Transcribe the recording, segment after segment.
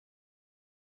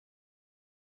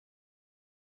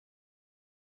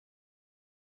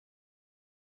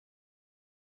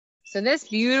So this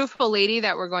beautiful lady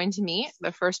that we're going to meet,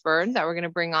 the first bird that we're going to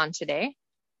bring on today,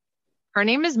 her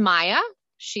name is Maya.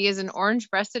 She is an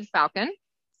orange-breasted falcon.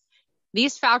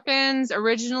 These falcons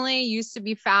originally used to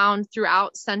be found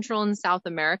throughout Central and South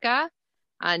America.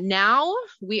 Now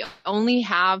we only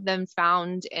have them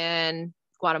found in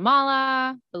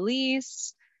Guatemala,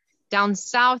 Belize. Down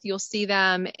south, you'll see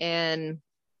them in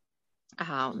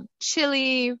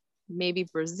Chile, maybe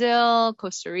Brazil,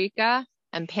 Costa Rica,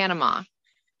 and Panama.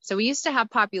 So we used to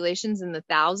have populations in the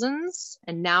thousands,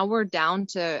 and now we're down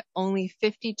to only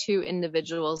 52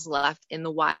 individuals left in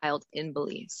the wild in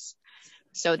Belize.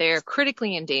 So they're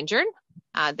critically endangered.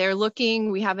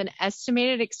 We have an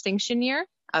estimated extinction year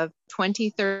of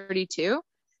 2032,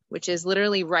 which is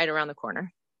literally right around the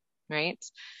corner, right?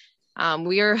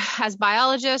 As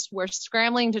biologists, we're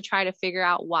scrambling to try to figure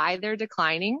out why they're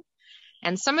declining.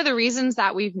 And some of the reasons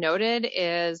that we've noted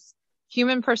is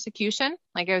human persecution.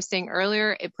 Like I was saying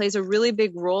earlier, it plays a really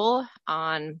big role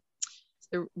on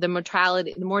the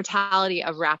mortality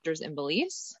of raptors in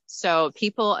Belize. So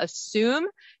people assume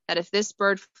that if this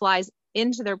bird flies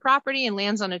into their property and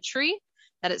lands on a tree,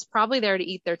 that it's probably there to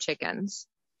eat their chickens.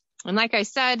 And like I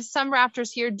said, some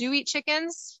raptors here do eat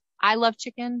chickens. I love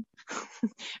chicken,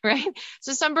 right?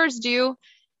 So some birds do,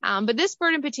 but this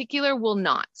bird in particular will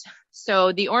not.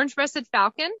 So the orange-breasted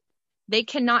falcon, they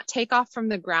cannot take off from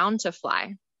the ground to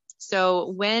fly. So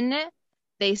when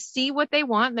they see what they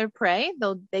want, their prey,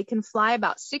 they can fly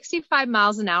about 65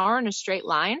 miles an hour in a straight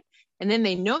line. And then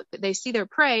they note that they see their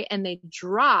prey and they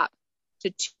drop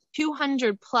to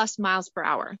 200 plus miles per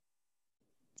hour.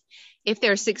 If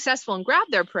they're successful and grab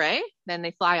their prey, then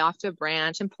they fly off to a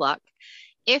branch and pluck.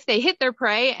 If they hit their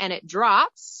prey and it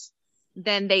drops,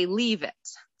 then they leave it.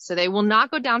 So they will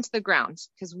not go down to the ground,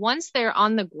 because once they're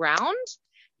on the ground,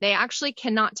 they actually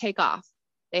cannot take off.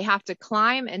 They have to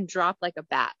climb and drop like a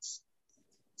bat.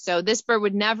 So this bird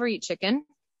would never eat chicken.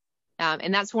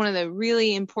 And that's one of the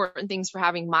really important things for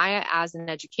having Maya as an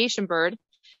education bird,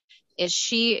 is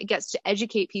she gets to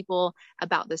educate people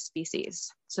about this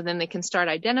species. So then they can start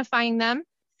identifying them.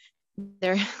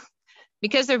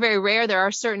 Because they're very rare, there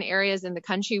are certain areas in the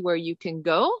country where you can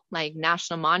go, like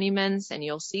national monuments, and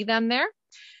you'll see them there.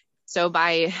 So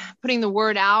by putting the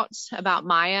word out about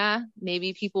Maya,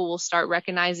 maybe people will start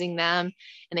recognizing them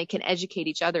and they can educate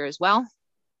each other as well.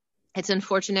 It's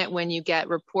unfortunate when you get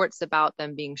reports about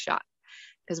them being shot,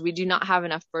 because we do not have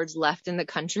enough birds left in the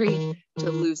country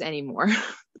to lose any more.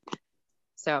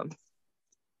 So,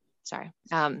 sorry.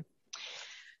 Like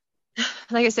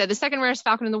I said, the second rarest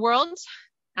falcon in the world.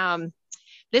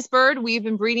 This bird, we've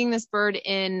been breeding this bird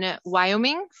in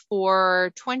Wyoming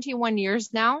for 21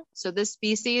 years now. So this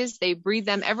species, they breed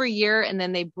them every year and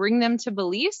then they bring them to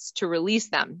Belize to release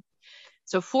them.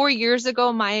 So 4 years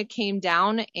ago, Maya came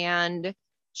down and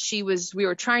we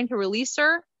were trying to release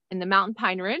her in the mountain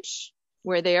pine ridge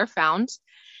where they are found.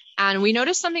 And we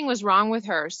noticed something was wrong with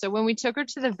her. So when we took her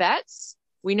to the vets,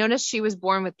 we noticed she was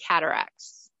born with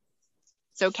cataracts.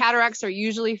 So cataracts are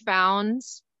usually found,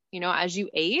 as you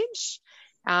age.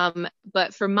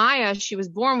 But for Maya, she was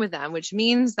born with them, which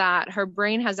means that her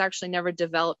brain has actually never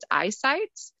developed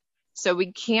eyesight. So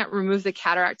we can't remove the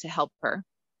cataract to help her.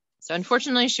 So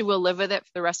unfortunately, she will live with it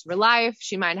for the rest of her life.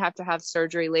 She might have to have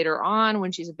surgery later on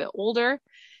when she's a bit older,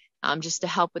 just to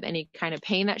help with any kind of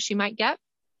pain that she might get.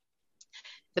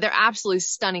 But they're absolutely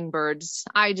stunning birds.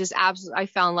 I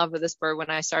fell in love with this bird when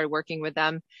I started working with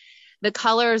them. The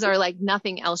colors are like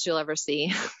nothing else you'll ever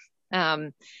see.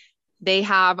 They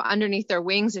have underneath their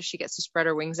wings, if she gets to spread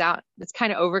her wings out, it's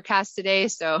kind of overcast today,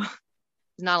 so there's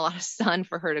not a lot of sun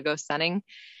for her to go sunning,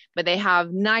 but they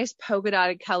have nice polka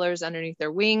dotted colors underneath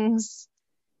their wings.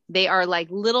 They are like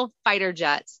little fighter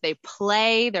jets. They're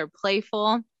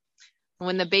playful.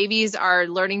 When the babies are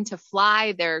learning to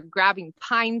fly, they're grabbing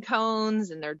pine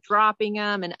cones and they're dropping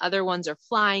them, and other ones are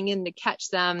flying in to catch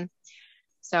them.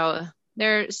 So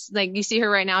there's, like, you see her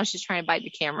right now, she's trying to bite the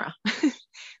camera.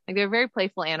 Like, they're very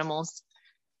playful animals.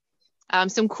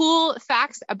 Some cool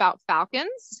facts about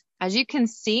falcons. As you can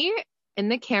see in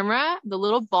the camera, the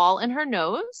little ball in her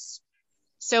nose.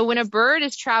 So when a bird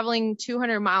is traveling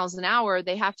 200 miles an hour,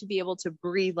 they have to be able to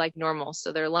breathe like normal,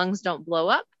 so their lungs don't blow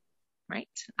up, right?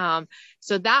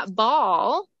 So that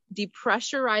ball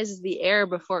depressurizes the air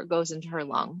before it goes into her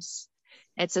lungs.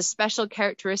 It's a special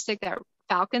characteristic that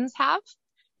falcons have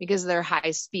because of their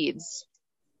high speeds.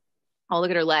 Oh, look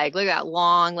at her leg. Look at that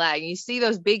long leg. You see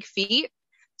those big feet?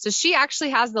 So she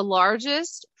actually has the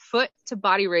largest foot to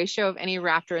body ratio of any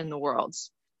raptor in the world.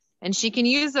 And she can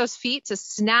use those feet to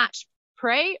snatch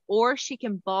prey, or she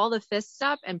can ball the fists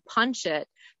up and punch it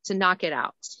to knock it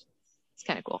out. It's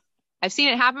kind of cool. I've seen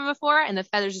it happen before, and the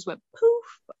feathers just went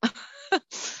poof.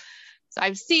 So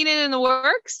I've seen it in the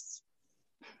works.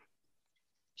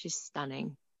 She's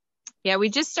stunning. Yeah, we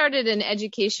just started an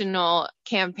educational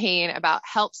campaign about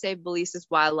help save Belize's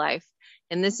wildlife.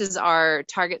 And this is our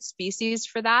target species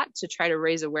for that, to try to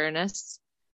raise awareness.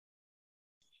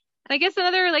 And I guess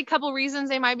another couple reasons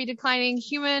they might be declining: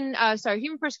 human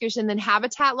persecution, then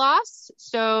habitat loss.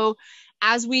 So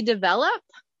as we develop,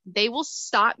 they will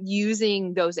stop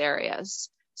using those areas.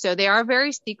 So they are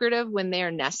very secretive when they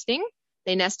are nesting.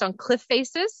 They nest on cliff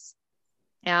faces.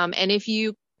 And if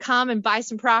you come and buy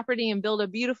some property and build a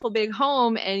beautiful big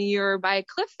home and you're by a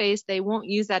cliff face, they won't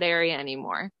use that area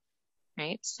anymore,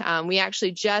 right? We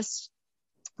actually just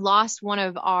lost one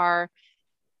of our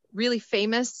really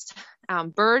famous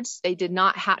birds. They did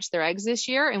not hatch their eggs this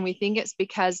year, and we think it's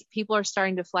because people are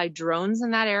starting to fly drones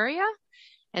in that area.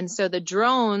 And so the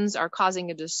drones are causing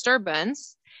a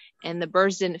disturbance, and the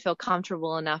birds didn't feel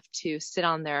comfortable enough to sit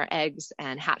on their eggs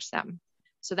and hatch them.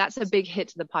 So that's a big hit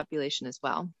to the population as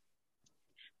well.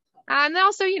 And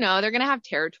also, they're going to have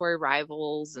territory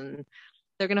rivals, and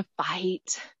they're going to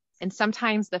fight. And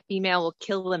sometimes the female will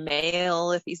kill the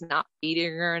male if he's not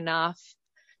feeding her enough,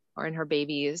 or in her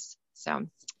babies. So,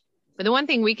 but the one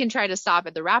thing we can try to stop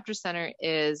at the Raptor Center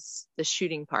is the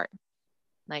shooting part,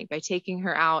 by taking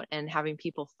her out and having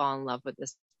people fall in love with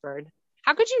this bird.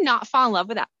 How could you not fall in love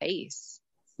with that face?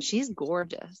 She's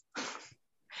gorgeous.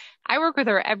 I work with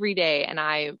her every day, and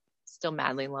I'm still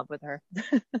madly in love with her.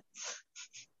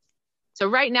 So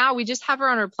right now we just have her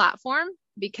on our platform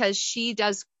because she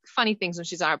does funny things when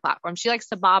she's on our platform. She likes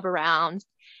to bob around.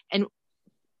 And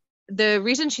the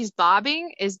reason she's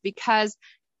bobbing is because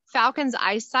falcons'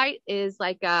 eyesight is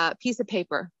like a piece of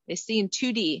paper. They see in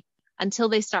 2D until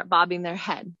they start bobbing their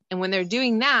head. And when they're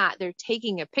doing that, they're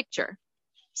taking a picture.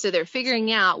 So they're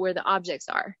figuring out where the objects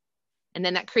are. And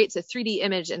then that creates a 3D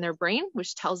image in their brain,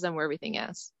 which tells them where everything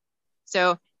is.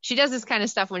 So she does this kind of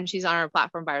stuff when she's on our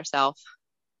platform by herself.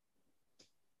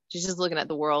 She's just looking at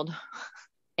the world.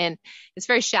 And it's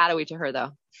very shadowy to her,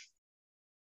 though.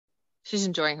 She's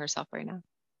enjoying herself right now.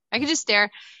 I could just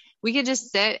stare. We could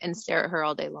just sit and stare at her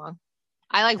all day long.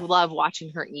 I love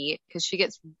watching her eat because she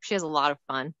has a lot of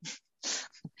fun.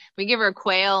 We give her a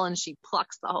quail and she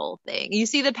plucks the whole thing. You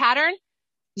see the pattern?